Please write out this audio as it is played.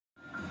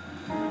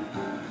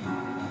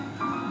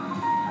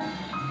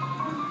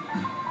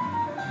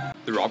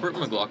The Robert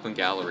McLaughlin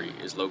Gallery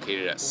is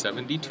located at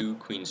 72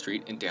 Queen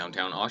Street in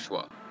downtown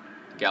Oshawa.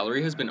 The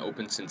gallery has been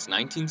open since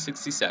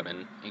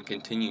 1967 and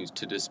continues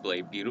to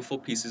display beautiful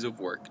pieces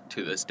of work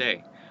to this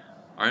day.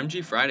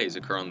 RMG Fridays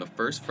occur on the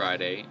first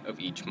Friday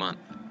of each month.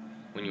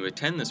 When you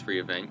attend this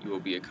free event, you will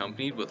be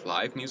accompanied with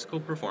live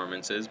musical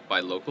performances by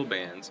local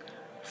bands,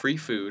 free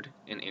food,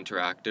 and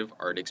interactive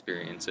art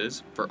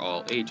experiences for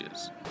all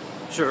ages.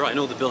 Sure, I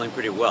know the building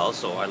pretty well,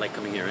 so I like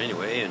coming here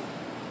anyway, and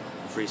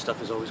free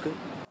stuff is always good.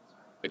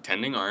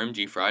 Attending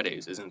RMG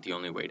Fridays isn't the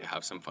only way to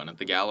have some fun at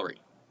the gallery.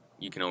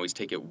 You can always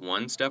take it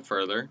one step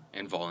further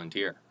and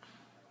volunteer.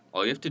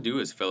 All you have to do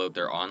is fill out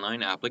their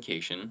online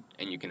application,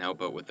 and you can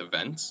help out with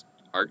events,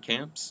 art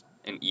camps,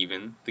 and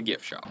even the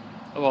gift shop.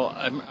 Well,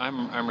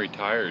 I'm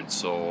retired,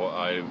 so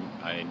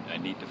I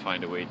need to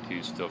find a way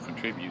to still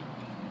contribute,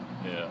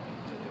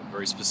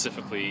 very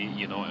specifically,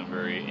 and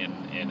very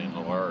in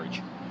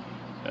large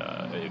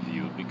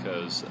view,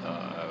 because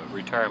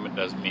retirement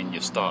doesn't mean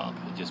you stop.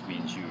 It just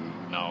means you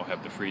now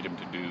have the freedom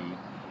to do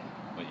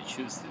what you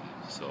choose to do.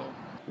 So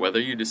whether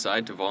you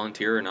decide to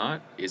volunteer or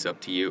not is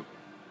up to you.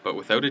 But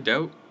without a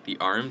doubt, the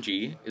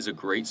RMG is a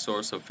great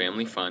source of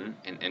family fun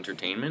and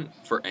entertainment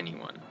for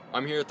anyone.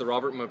 I'm here at the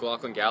Robert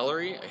McLaughlin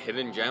Gallery, a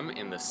hidden gem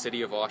in the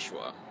city of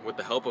Oshawa. With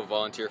the help of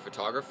volunteer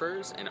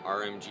photographers and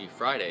RMG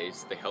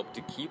Fridays, they help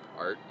to keep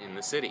art in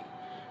the city.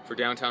 For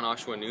Downtown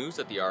Oshawa News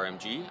at the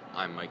RMG,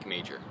 I'm Mike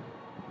Major.